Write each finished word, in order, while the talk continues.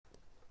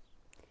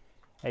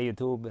Hey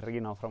YouTube,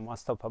 Rino from One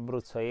Stop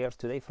Abruzzo here,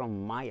 today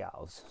from my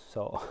house.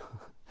 So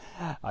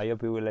I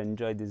hope you will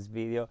enjoy this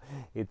video.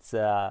 It's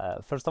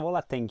first of all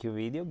a thank you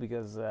video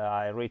because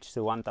I reached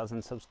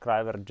 1000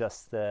 subscribers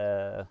just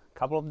a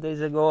couple of days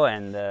ago,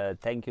 and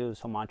thank you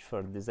so much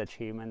for this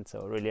achievement.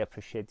 So really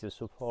appreciate your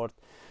support,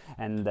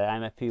 and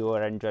I'm happy you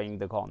are enjoying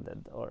the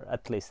content, or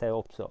at least I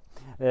hope so.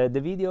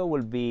 The video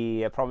will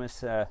be, I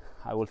promise,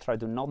 I will try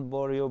to not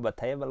bore you, but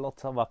I have a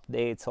lot of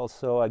updates,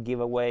 also a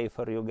giveaway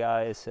for you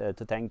guys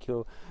to thank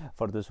you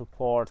for the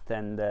support,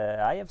 and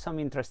I have some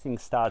interesting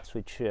stats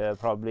which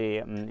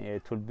probably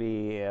it will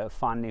be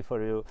funny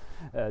for you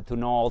to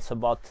know also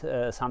about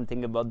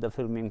something about the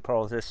filming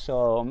process.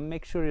 So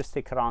make sure you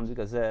stick around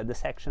because the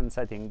sections,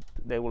 I think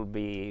they will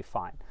be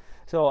fine.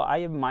 So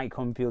I have my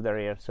computer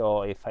here,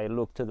 so if I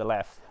look to the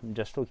left, I'm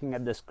just looking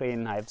at the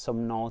screen. I have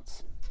some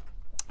notes,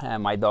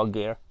 my dog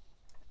here,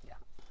 yeah,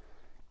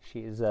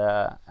 she's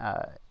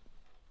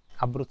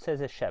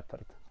Abruzzese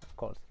Shepherd, of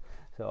course.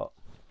 So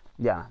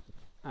yeah.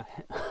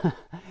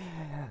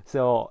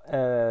 So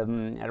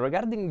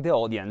regarding the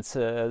audience,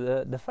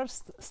 the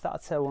first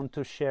stats I want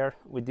to share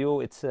with you,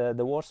 it's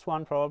the worst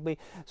one probably.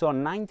 So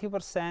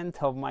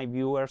 90% of my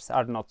viewers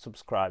are not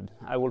subscribed.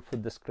 I will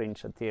put the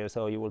screenshot here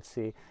so you will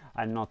see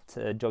I'm not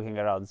joking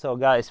around. So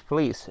guys,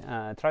 please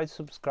try to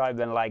subscribe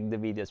and like the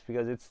videos,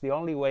 because it's the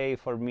only way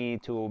for me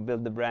to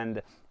build the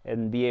brand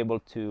and be able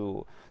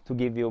to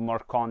give you more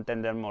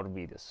content and more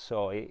videos.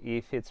 So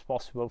if it's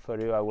possible for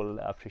you, I will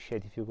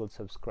appreciate if you could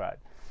subscribe.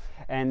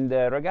 And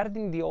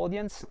regarding the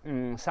audience,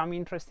 some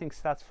interesting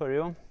stats for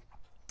you.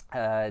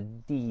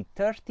 The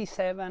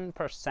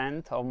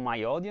 37% of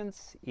my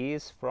audience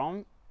is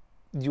from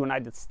the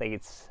United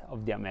States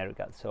of the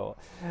America. So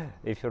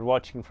if you're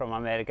watching from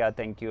America,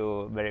 thank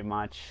you very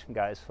much,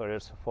 guys, for your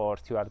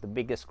support. You are the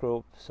biggest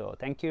group, so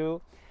thank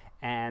you.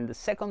 And the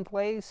second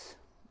place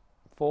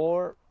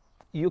for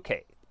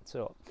UK.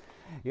 So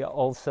yeah,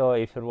 also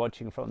if you're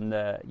watching from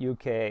the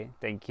UK,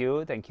 thank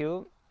you, thank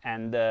you.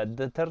 And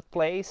the third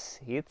place,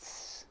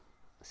 it's,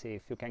 see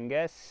if you can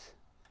guess,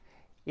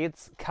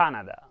 it's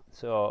Canada.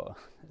 So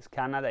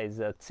Canada is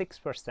at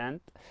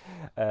 6%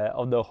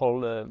 of the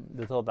whole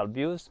the total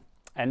views.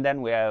 And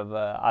then we have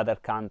other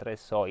countries,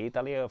 so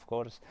Italy, of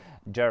course,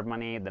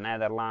 Germany, the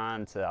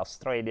Netherlands,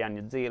 Australia,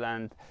 New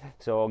Zealand.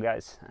 So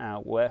guys,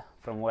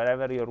 from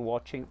wherever you're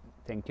watching,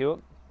 thank you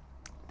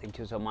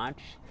so much.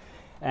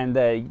 And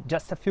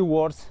just a few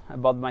words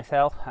about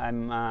myself.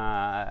 I'm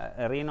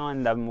Rino,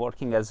 and I'm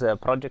working as a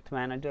project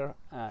manager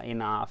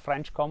in a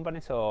French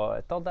company,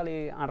 so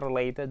totally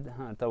unrelated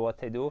to what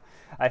I do.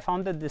 I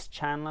founded this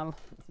channel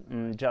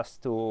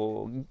just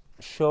to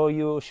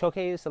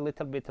showcase a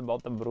little bit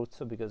about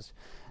Abruzzo, because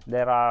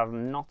there are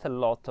not a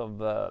lot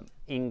of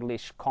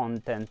English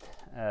content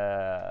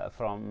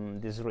from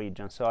this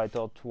region, so I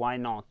thought, why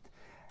not?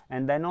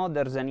 And I know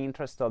there's an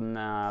interest on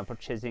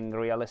purchasing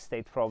real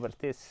estate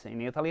properties in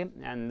Italy,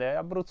 and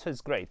Abruzzo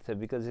is great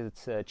because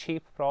it's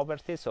cheap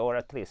properties, or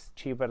at least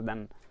cheaper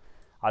than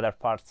other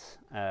parts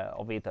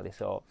of Italy.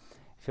 So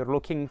if you're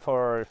looking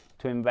to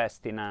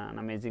invest in an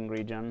amazing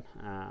region,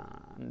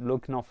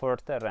 look no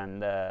further, and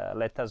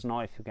let us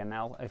know if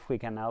we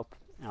can help.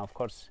 Of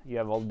course, you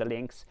have all the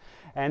links.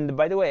 And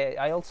by the way,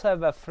 I also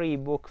have a free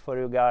book for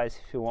you guys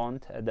if you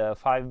want, the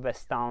 5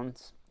 best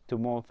towns to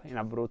move in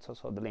Abruzzo.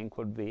 So the link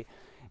would be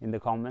in the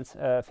comments.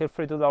 Feel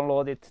free to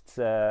download it. It's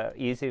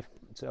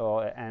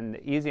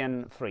easy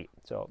and free.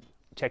 So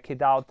check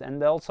it out,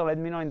 and also let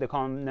me know in the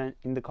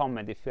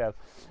comment if you have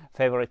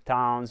favorite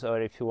towns,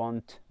 or if you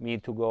want me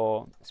to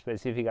go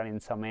specifically in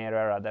some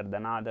area rather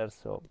than others.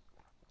 So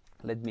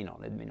let me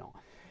know.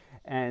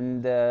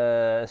 And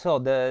so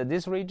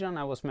this region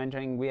I was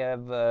mentioning, we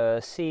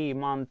have sea,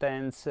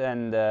 mountains,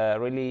 and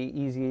really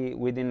easy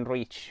within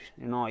reach.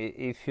 You know,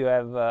 if you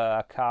have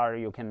a car,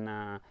 you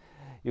can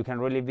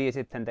really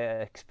visit and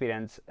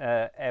experience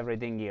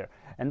everything here.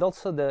 And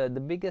also the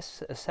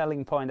biggest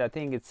selling point, I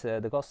think, it's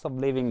the cost of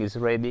living is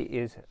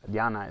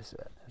Diana is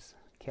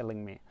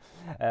killing me.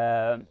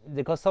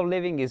 The cost of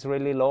living is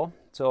really low,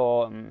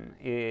 so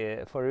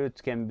for you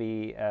it can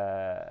be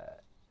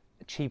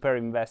cheaper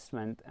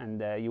investment,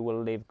 and you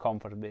will live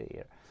comfortably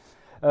here.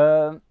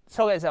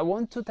 So guys, I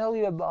want to tell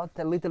you about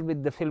a little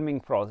bit the filming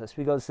process,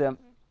 because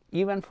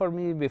even for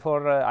me,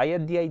 before I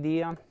had the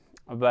idea,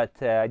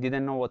 but I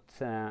didn't know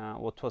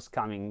what was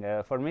coming.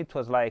 For me it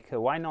was like,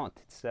 why not?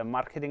 It's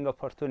marketing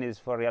opportunities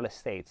for real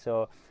estate,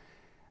 so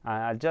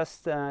I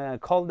just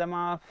called them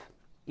up,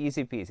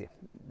 easy peasy.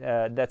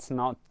 That's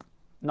not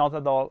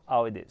at all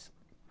how it is.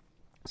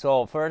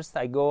 So first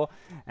I go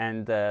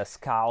and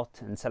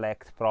scout and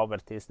select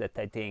properties that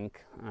I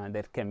think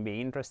that can be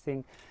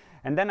interesting,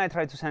 and then I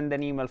try to send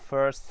an email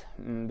first,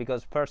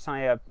 because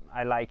personally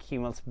I like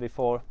emails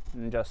before,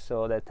 just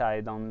so that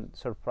I don't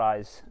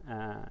surprise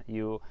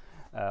you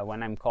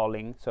when I'm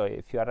calling. So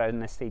if you are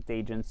an estate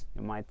agent,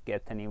 you might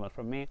get an email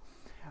from me,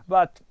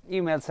 but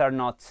emails are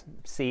not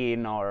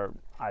seen, or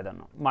I don't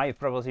know, my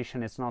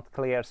proposition is not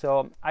clear,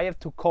 so I have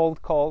to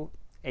cold call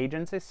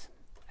agencies.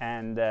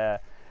 And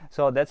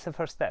so that's the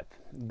first step.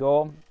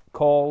 Go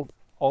call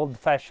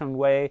old-fashioned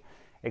way,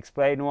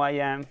 explain who I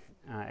am,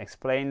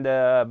 explain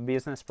the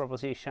business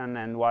proposition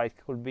and why it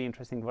could be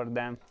interesting for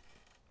them.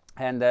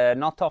 And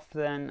not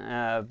often,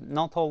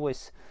 not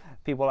always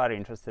people are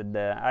interested.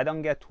 I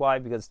don't get why,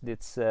 because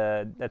that's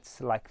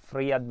like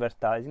free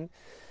advertising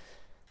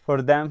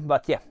for them,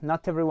 but yeah,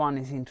 not everyone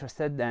is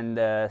interested. And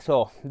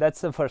so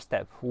that's the first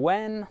step.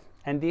 When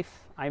and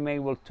if I'm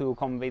able to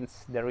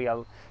convince the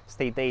real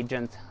estate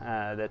agent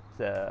that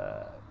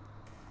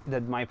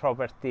my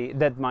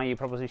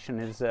proposition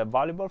is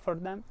valuable for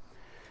them,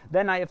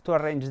 then I have to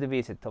arrange the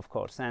visit, of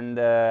course. And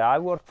I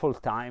work full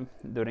time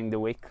during the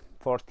week,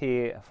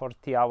 40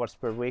 hours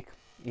per week,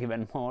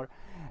 even more.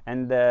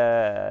 And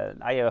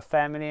I have a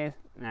family,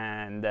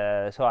 and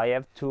so I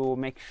have to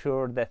make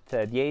sure that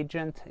the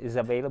agent is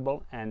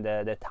available and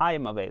that I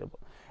am available.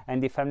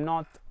 And if I'm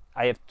not,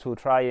 I have to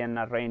try and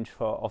arrange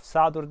of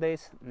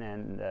Saturdays,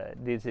 and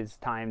this is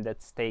time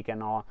that's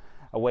taken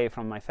away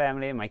from my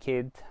family, my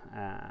kid.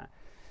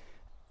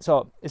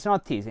 So it's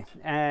not easy.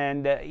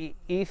 And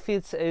if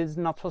it's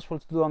not possible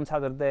to do on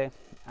Saturday,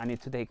 I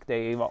need to take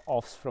day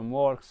offs from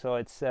work. So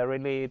it's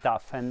really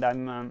tough. And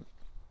I'm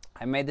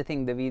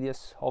editing the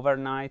videos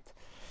overnight.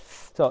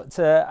 So it's,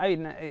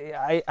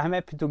 I'm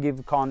happy to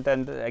give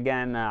content.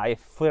 Again, I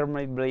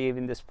firmly believe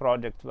in this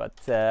project, but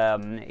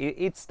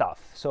it's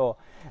tough. So,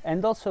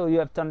 and also you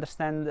have to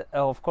understand,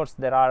 of course,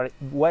 there are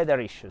weather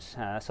issues.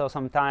 So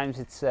sometimes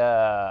it's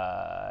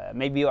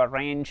maybe you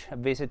arrange a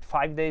visit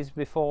 5 days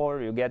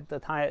before, you get the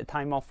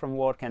time off from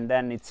work, and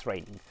then it's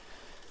raining.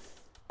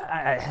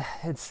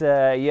 It's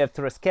you have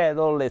to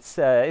reschedule.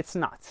 It's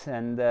nuts.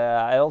 And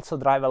I also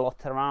drive a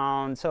lot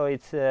around, so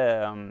it's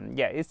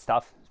yeah, it's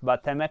tough.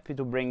 But I'm happy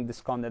to bring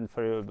this content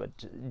for you, but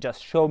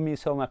just show me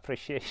some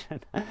appreciation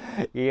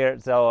here,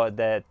 so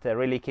that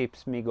really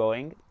keeps me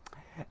going.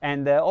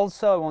 And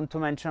also I want to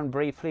mention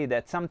briefly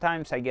that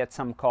sometimes I get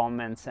some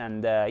comments,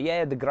 and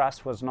yeah, the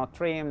grass was not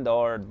trimmed,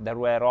 or there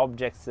were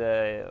objects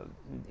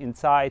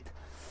inside.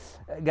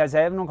 Guys,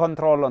 I have no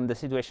control on the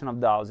situation of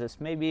the houses.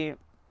 Maybe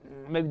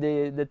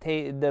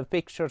the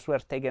pictures were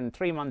taken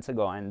 3 months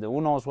ago, and who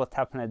knows what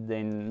happened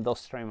in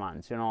those 3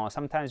 months. You know,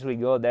 sometimes we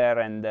go there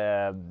and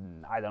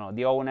I don't know,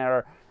 the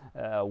owner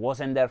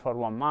wasn't there for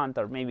 1 month,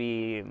 or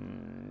maybe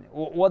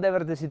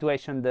whatever the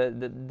situation,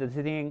 the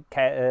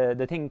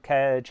thing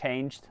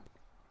changed.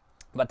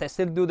 But I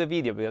still do the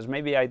video, because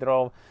maybe I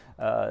drove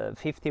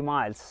 50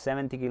 miles,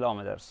 70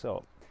 kilometers,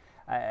 so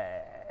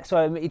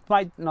it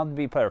might not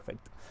be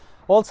perfect.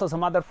 Also,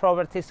 some other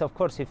properties, of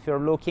course, if you're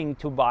looking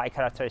to buy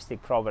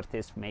characteristic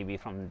properties, maybe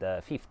from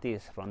the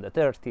 50s, from the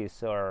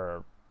 30s,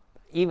 or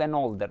even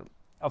older,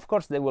 of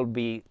course they will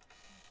be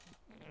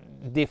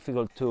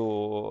difficult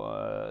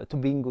to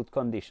be in good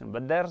condition.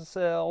 But there's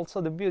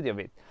also the beauty of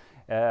it.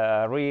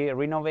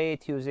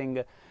 Renovate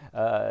using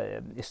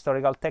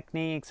historical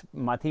techniques,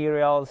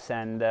 materials,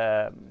 and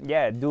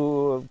yeah,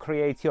 do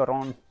create your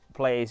own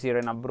place here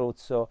in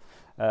Abruzzo.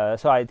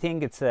 So I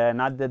think it's an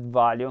added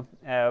value,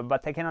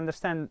 but I can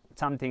understand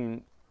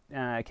something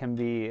can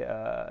be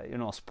you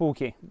know,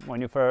 spooky when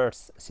you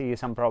first see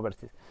some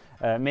properties.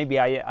 Maybe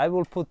I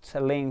will put a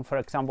link, for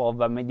example,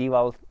 of a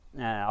medieval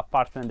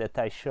apartment that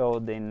I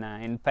showed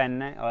in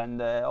Penne,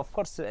 and of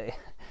course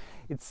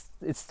it's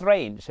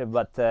strange,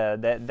 but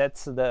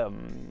that's the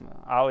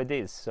how it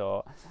is.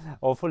 So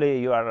hopefully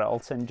you are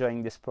also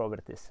enjoying these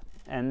properties.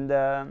 And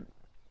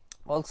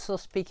also,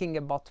 speaking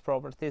about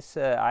properties,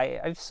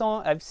 I've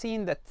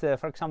seen that,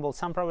 for example,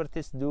 some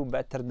properties do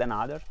better than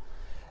others.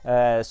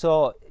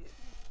 So,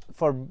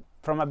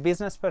 from a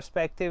business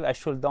perspective, I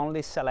should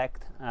only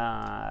select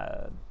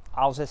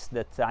houses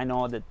that I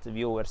know that the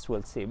viewers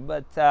will see.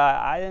 But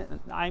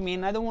I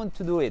mean, I don't want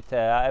to do it.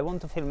 I want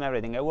to film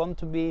everything. I want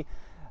to be,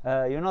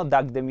 you know,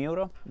 Doug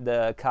DeMuro,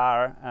 the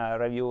car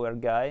reviewer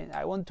guy.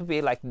 I want to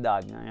be like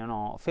Doug, you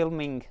know,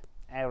 filming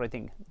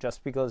everything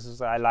just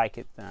because I like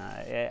it.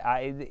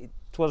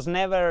 It was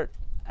never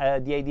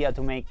the idea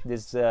to make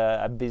this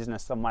a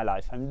business of my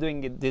life. I'm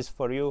doing this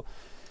for you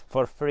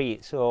for free,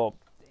 so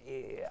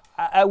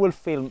I will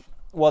film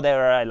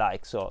whatever I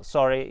like. So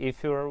sorry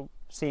if you're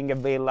seeing a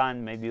villa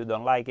and maybe you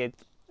don't like it.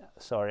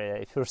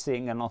 Sorry if you're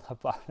seeing another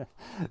apartment.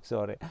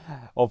 Sorry.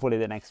 Hopefully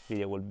the next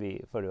video will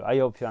be for you. I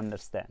hope you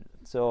understand.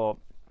 So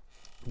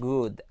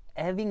good.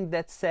 Having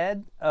that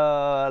said,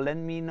 let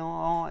me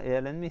know.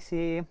 Let me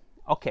see.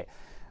 Okay,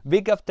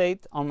 big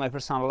update on my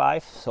personal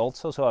life.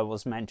 Also, so I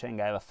was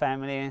mentioning I have a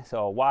family,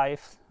 so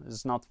wife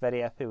is not very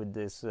happy with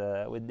this,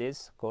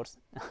 of course.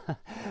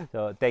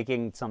 So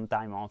taking some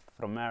time off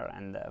from her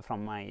and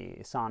from my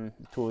son,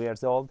 2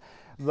 years old.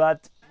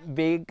 But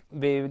big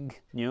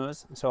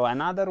news. So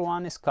another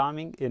one is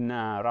coming in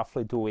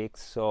roughly 2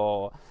 weeks.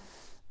 So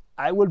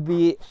I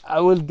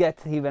will get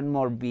even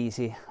more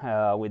busy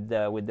with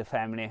the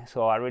family.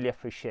 So I really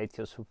appreciate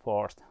your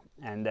support.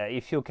 And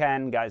if you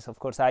can, guys, of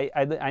course,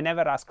 I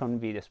never ask on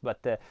videos,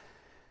 but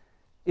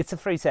it's a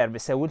free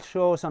service. I will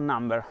show some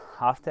number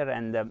after,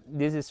 and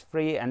this is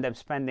free, and I'm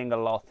spending a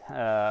lot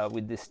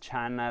with this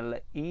channel,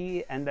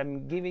 and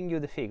I'm giving you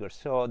the figures.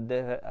 So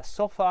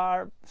so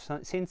far,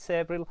 since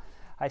April,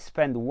 I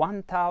spent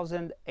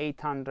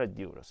 1,800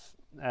 euros.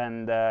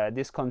 And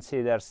this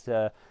considers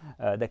the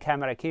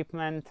camera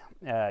equipment,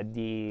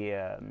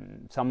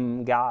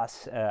 some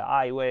gas,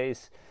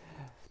 highways,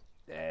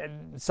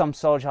 some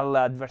social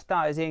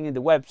advertising,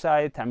 the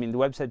website. I mean, the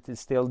website is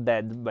still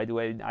dead, by the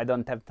way. I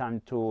don't have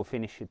time to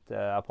finish it.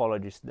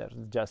 Apologies, there's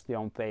just the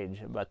home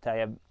page, but I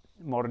have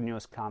more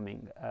news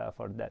coming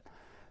for that.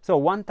 So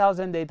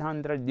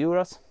 1,800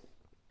 euros,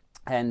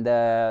 and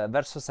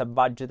versus a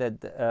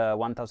budgeted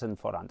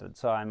 1,400.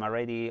 So I'm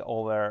already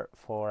over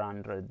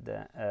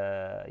 400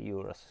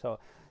 euros. So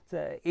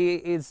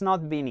it's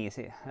not been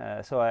easy.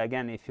 So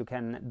again, if you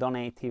can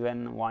donate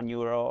even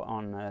 €1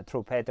 on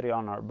through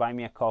Patreon or buy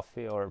me a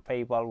coffee or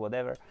PayPal,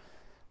 whatever,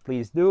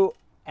 please do.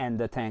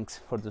 And thanks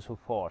for the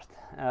support.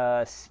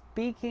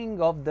 Speaking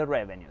of the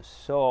revenues,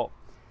 so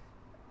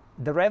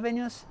the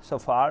revenues so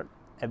far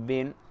have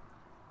been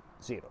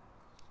 0.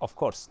 Of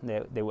course,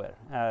 they were.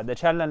 The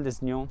channel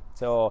is new,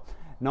 so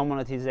no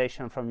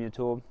monetization from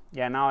YouTube.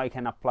 Yeah, now I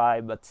can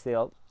apply, but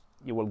still,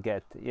 you will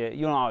get.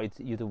 You know how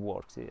YouTube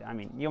works. I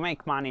mean, you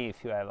make money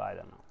if you have, I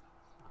don't know,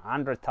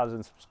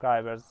 100,000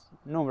 subscribers,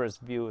 numerous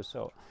views.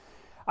 So,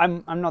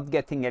 I'm not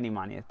getting any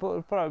money.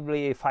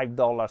 Probably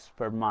 $5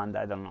 per month.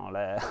 I don't know.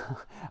 I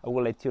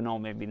will let you know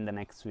maybe in the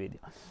next video.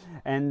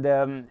 And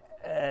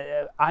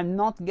I'm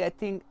not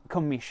getting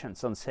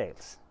commissions on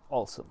sales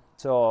also.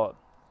 So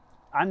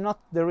I'm not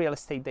the real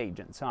estate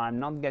agent, so I'm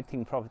not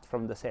getting profit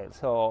from the sale.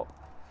 So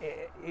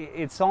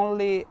it's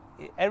only,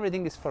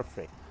 everything is for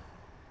free.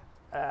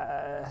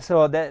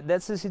 So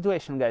that's the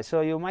situation, guys.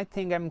 So you might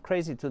think I'm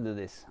crazy to do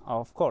this.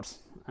 Of course,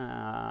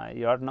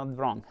 you are not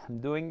wrong. I'm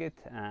doing it.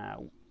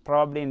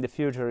 Probably in the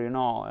future, you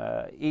know,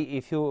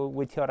 if you,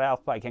 with your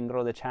help, I can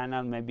grow the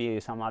channel. Maybe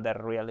some other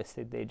real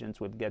estate agents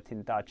would get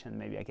in touch, and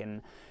maybe I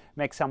can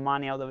make some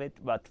money out of it.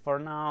 But for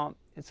now,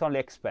 it's only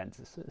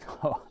expenses.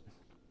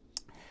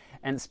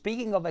 And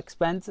speaking of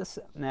expenses,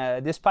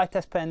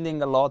 despite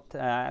spending a lot,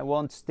 I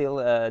won't still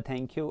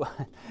thank you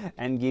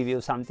and give you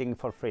something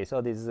for free.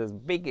 So this is a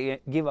big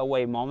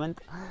giveaway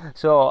moment.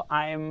 So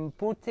I'm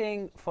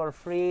putting for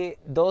free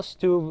those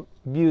two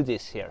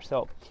beauties here.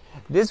 So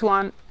this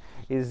one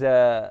is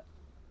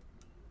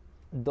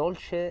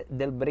Dolce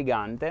del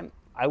Brigante.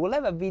 I will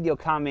have a video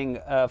coming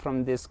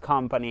from this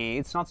company.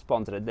 It's not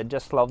sponsored, they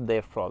just love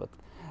their product.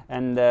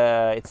 And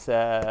it's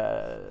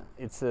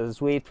a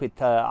sweet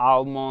with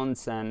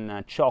almonds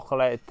and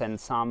chocolate and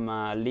some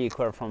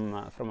liquor from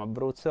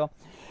Abruzzo,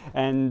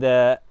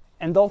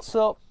 and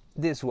also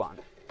this one,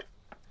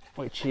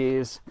 which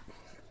is,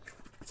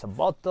 it's a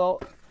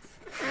bottle.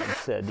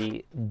 It's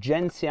the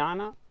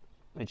Genziana,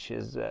 which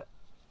is a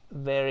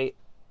very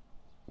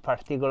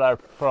particular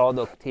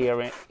product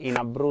here in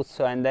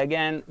Abruzzo. And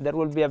again, there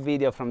will be a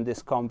video from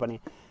this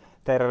company,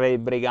 Terre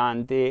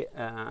Briganti,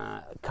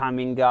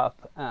 coming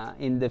up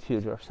in the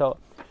future. So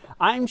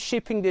I'm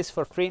shipping this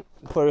for free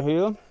for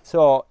you.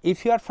 So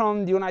if you are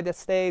from the United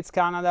States,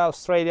 Canada,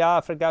 Australia,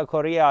 Africa,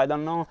 Korea, I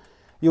don't know,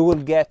 you will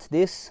get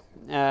this.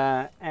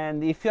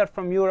 And if you are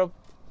from Europe,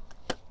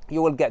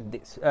 you will get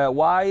this.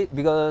 Why?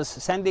 Because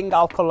sending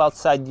alcohol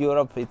outside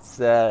Europe, it's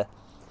a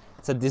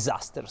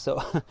disaster.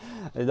 So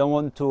I don't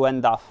want to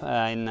end up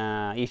in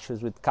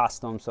issues with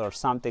customs or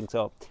something.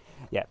 So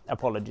yeah,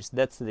 apologies,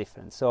 that's the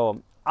difference.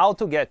 So how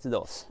to get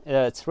those?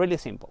 It's really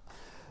simple.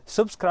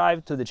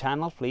 Subscribe to the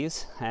channel,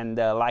 please, and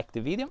like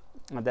the video.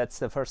 That's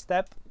the first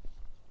step.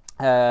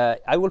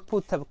 I will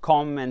put a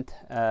comment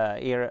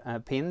here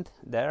pinned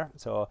there,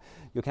 so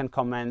you can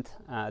comment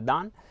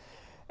done.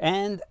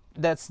 And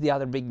that's the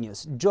other big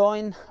news.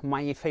 Join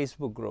my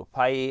Facebook group.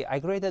 I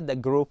created a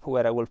group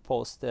where I will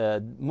post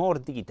more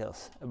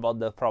details about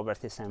the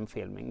properties I'm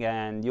filming,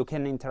 and you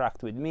can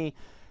interact with me.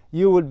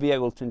 You will be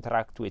able to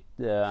interact with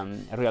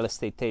real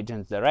estate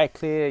agents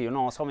directly, you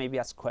know, so maybe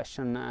ask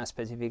questions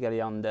specifically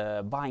on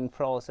the buying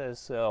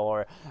process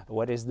or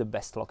what is the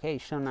best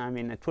location. I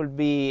mean, it will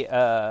be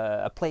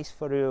a place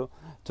for you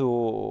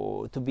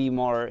to be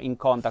more in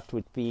contact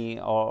with me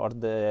or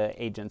the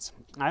agents.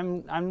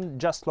 I'm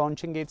just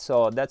launching it,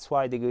 so that's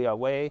why the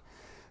giveaway.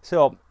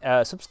 So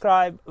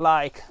subscribe,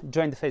 like,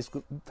 join the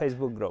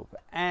Facebook group,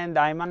 and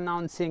I'm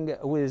announcing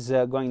who is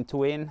going to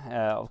win.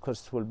 Of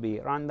course, it will be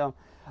random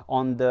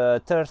on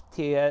the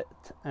 30th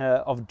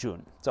of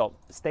June. So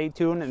stay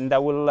tuned, and I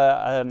will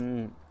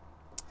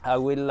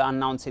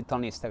announce it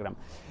on Instagram.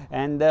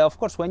 And of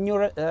course, when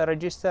you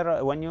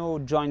register, when you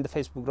join the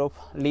Facebook group,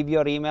 leave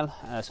your email,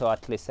 so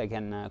at least I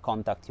can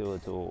contact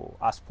you to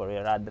ask for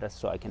your address,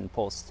 so I can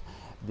post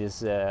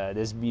these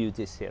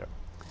beauties here.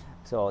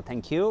 So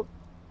thank you.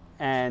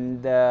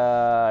 And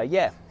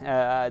yeah,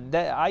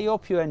 I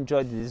hope you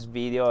enjoyed this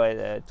video.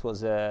 It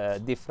was a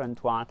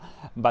different one,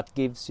 but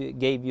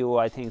gave you,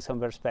 I think, some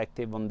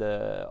perspective on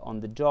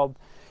the job.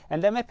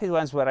 And I'm happy to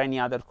answer any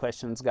other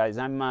questions, guys.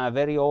 I'm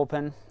very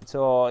open.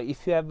 So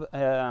if you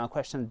have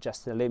questions,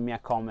 just leave me a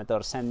comment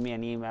or send me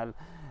an email.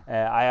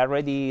 I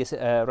already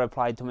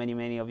replied to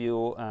many of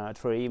you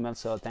through email.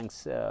 So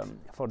thanks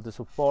for the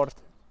support.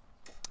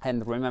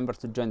 And remember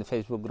to join the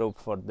Facebook group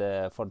for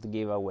the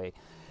giveaway.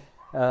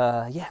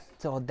 Yeah,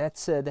 so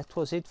that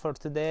was it for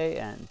today,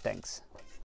 and thanks.